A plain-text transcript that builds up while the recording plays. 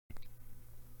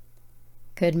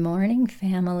Good morning,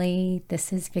 family.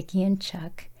 This is Vicki and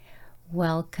Chuck.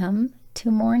 Welcome to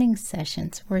Morning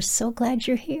Sessions. We're so glad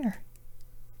you're here.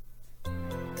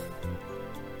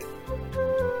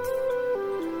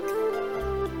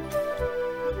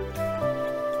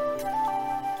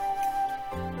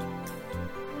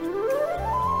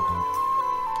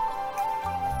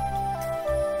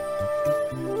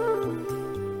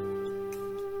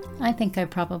 I think I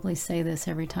probably say this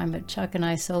every time, but Chuck and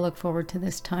I so look forward to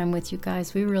this time with you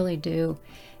guys. We really do.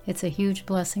 It's a huge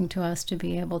blessing to us to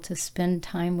be able to spend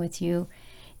time with you,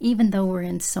 even though we're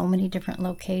in so many different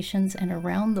locations and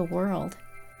around the world.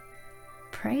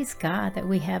 Praise God that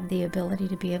we have the ability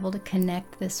to be able to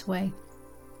connect this way.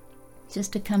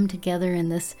 Just to come together in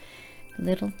this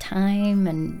little time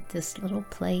and this little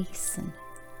place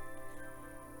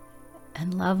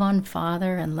and love on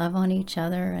Father and love on each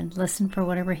other and listen for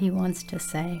whatever He wants to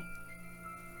say.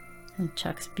 And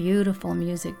Chuck's beautiful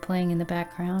music playing in the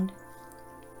background.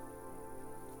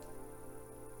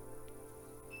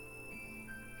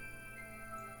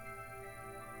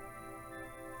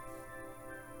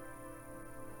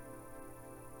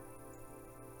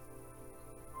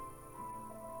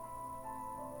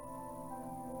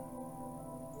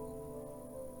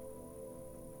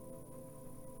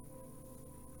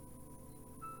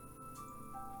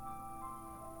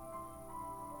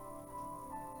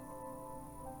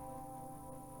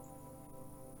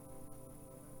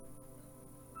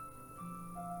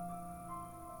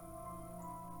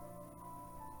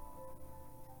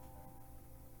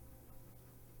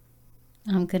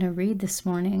 I'm going to read this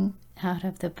morning out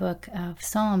of the book of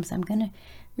Psalms. I'm going to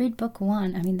read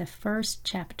the first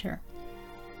chapter.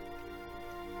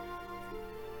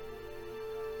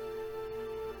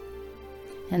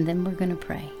 And then we're going to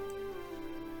pray.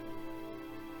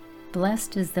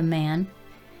 Blessed is the man,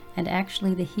 and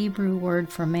actually the Hebrew word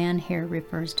for man here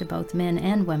refers to both men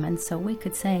and women, so we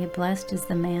could say, blessed is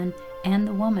the man and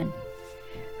the woman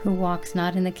who walks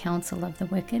not in the counsel of the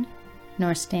wicked,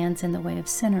 nor stands in the way of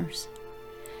sinners,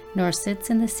 nor sits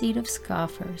in the seat of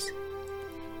scoffers.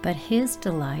 But his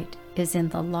delight is in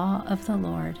the law of the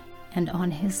Lord, and on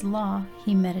his law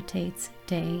he meditates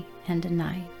day and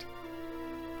night.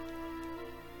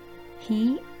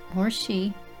 He or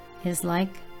she is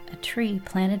like a tree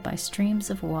planted by streams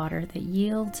of water that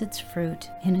yields its fruit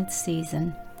in its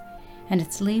season, and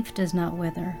its leaf does not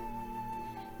wither.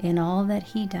 In all that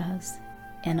he does,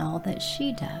 and all that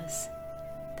she does,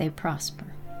 they prosper.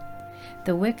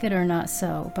 The wicked are not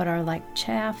so, but are like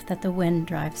chaff that the wind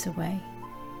drives away.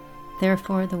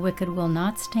 Therefore the wicked will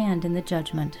not stand in the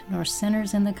judgment, nor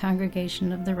sinners in the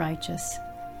congregation of the righteous.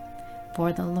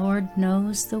 For the Lord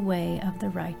knows the way of the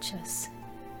righteous,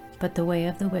 but the way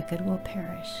of the wicked will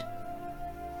perish.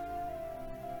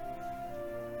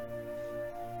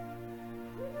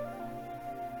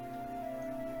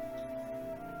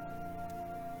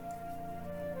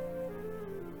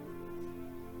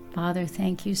 Father,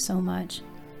 thank you so much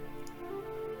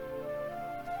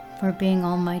for being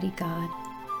Almighty God.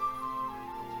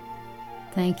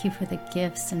 Thank you for the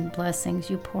gifts and blessings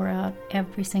you pour out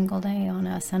every single day on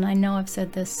us. And I know I've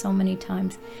said this so many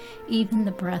times, even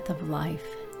the breath of life,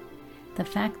 the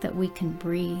fact that we can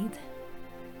breathe,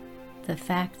 the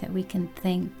fact that we can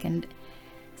think and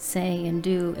say and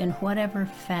do in whatever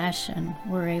fashion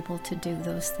we're able to do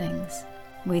those things.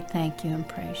 We thank you and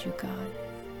praise you, God.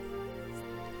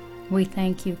 We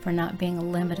thank you for not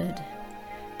being limited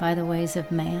by the ways of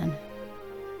man,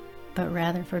 but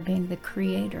rather for being the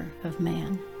creator of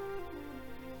man.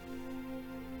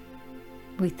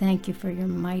 We thank you for your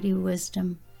mighty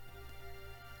wisdom,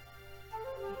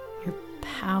 your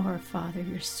power, Father,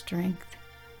 your strength.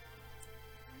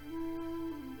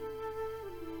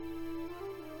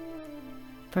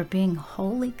 For being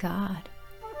holy God,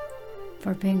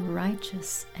 for being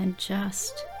righteous and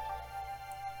just.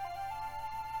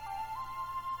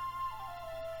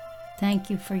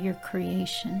 Thank you for your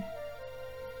creation.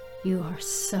 You are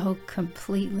so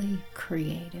completely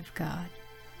creative, God.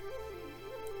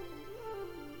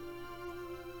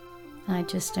 I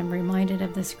just am reminded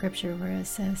of the scripture where it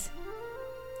says,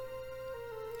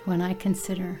 when I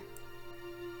consider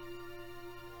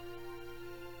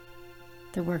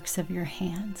the works of your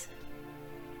hands,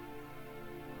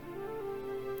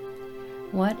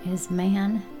 what is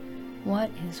man?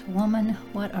 What is woman?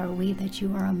 What are we that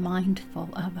you are mindful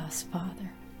of us,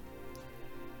 Father?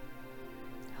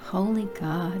 Holy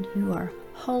God, you are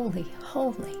holy,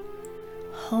 holy,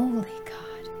 holy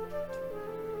God.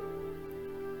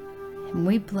 And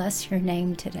we bless your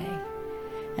name today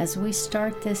as we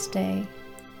start this day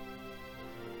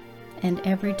and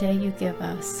every day you give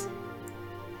us.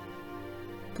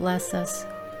 Bless us,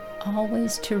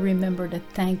 always to remember to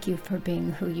thank you for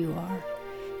being who you are,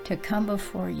 to come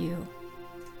before you,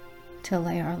 to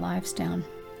lay our lives down,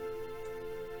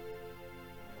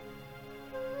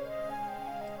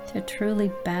 to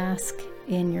truly bask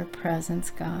in your presence,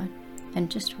 God, and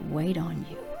just wait on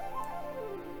you.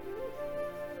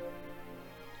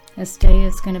 This day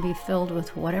is going to be filled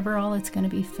with whatever all it's going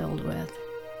to be filled with.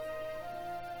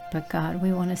 But God,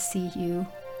 we want to see you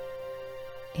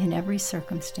in every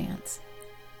circumstance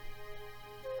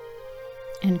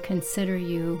and consider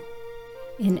you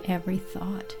in every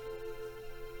thought.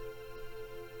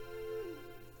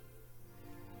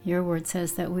 Your word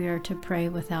says that we are to pray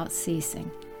without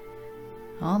ceasing.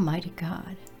 Almighty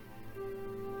God,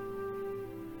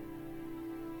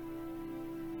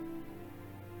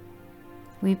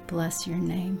 we bless your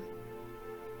name.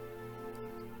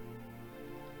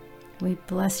 We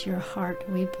bless your heart.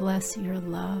 We bless your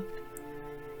love.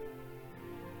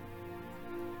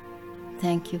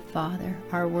 Thank you, Father.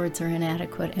 Our words are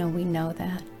inadequate, and we know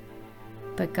that.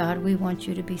 But God, we want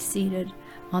you to be seated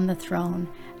on the throne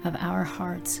of our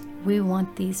hearts. We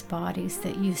want these bodies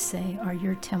that you say are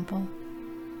your temple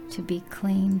to be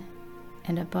clean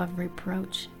and above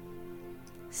reproach.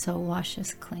 So wash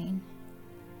us clean.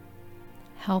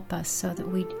 Help us so that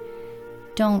we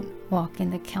don't walk in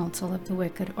the counsel of the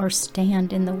wicked or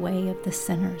stand in the way of the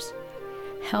sinners.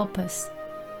 Help us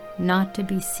not to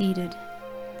be seated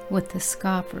with the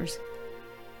scoffers.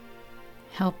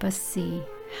 Help us see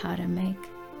how to make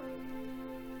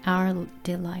our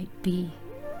delight be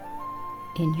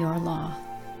in your law.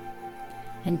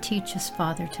 And teach us,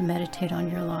 Father, to meditate on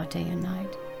your law day and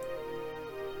night.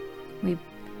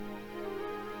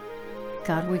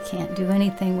 God, we can't do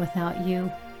anything without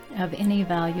you of any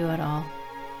value at all.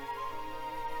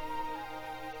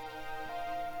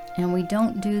 And we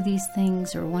don't do these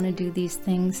things or want to do these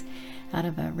things out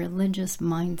of a religious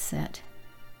mindset.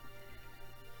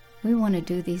 We want to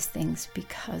do these things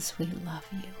because we love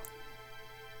you.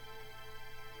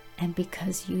 And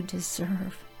because you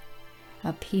deserve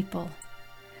a people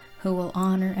who will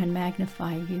honor and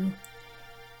magnify you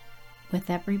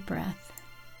with every breath,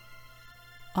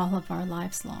 all of our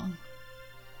lives long.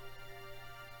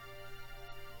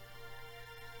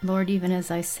 Lord, even as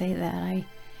I say that, I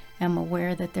am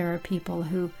aware that there are people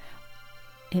who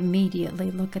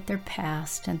immediately look at their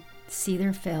past and see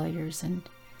their failures and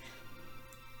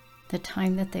the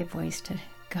time that they've wasted.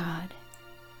 God,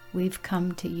 we've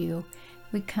come to you.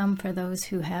 We come for those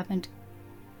who haven't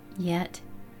yet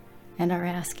and are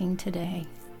asking today.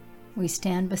 We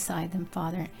stand beside them,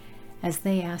 Father, as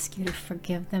they ask you to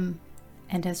forgive them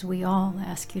and as we all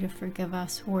ask you to forgive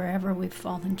us wherever we've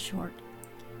fallen short.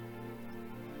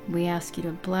 We ask you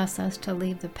to bless us to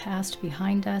leave the past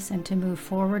behind us and to move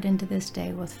forward into this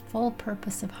day with full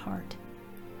purpose of heart,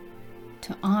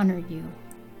 to honor you,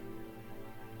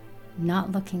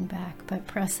 not looking back, but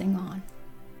pressing on.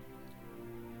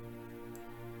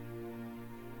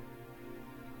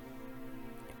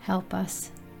 Help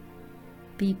us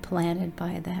be planted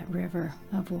by that river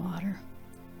of water.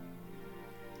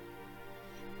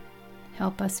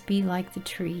 Help us be like the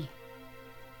tree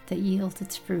that yields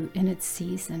its fruit in its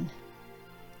season,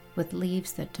 with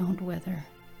leaves that don't wither.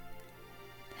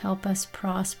 Help us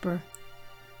prosper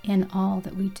in all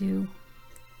that we do,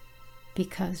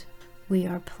 because we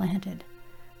are planted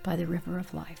by the river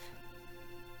of life.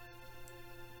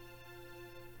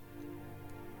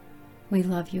 We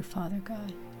love you, Father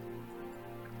God.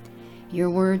 Your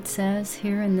word says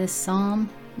here in this psalm,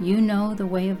 you know the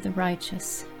way of the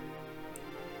righteous.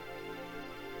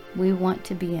 We want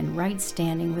to be in right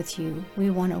standing with you. We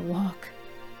want to walk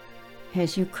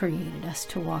as you created us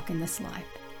to walk in this life.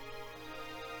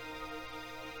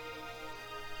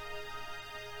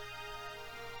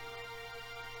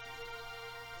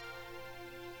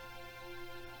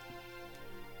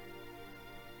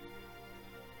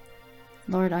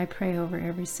 Lord, I pray over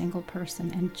every single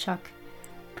person, and Chuck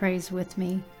prays with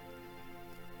me.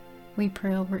 We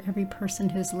pray over every person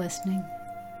who's listening.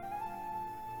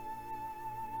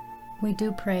 We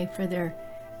do pray for their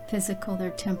physical,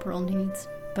 their temporal needs,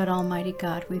 but Almighty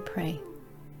God, we pray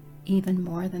even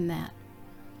more than that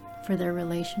for their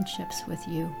relationships with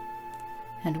you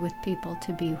and with people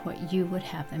to be what you would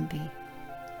have them be.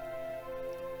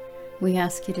 We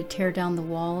ask you to tear down the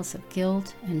walls of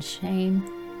guilt and shame,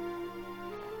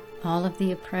 all of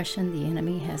the oppression the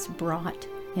enemy has brought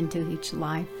into each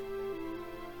life.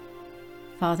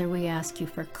 Father, we ask you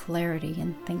for clarity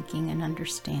in thinking and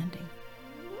understanding.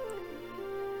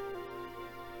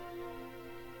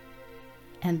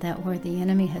 And that where the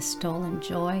enemy has stolen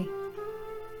joy,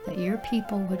 that your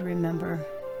people would remember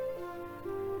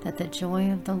that the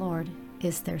joy of the Lord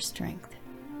is their strength.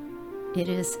 It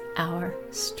is our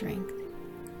strength.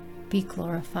 Be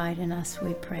glorified in us,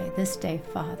 we pray, this day,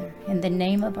 Father, in the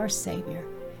name of our Savior,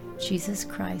 Jesus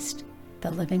Christ,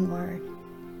 the living Word.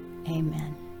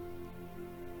 Amen.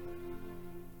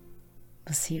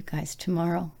 We'll see you guys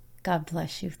tomorrow. God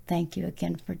bless you. Thank you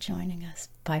again for joining us.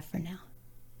 Bye for now.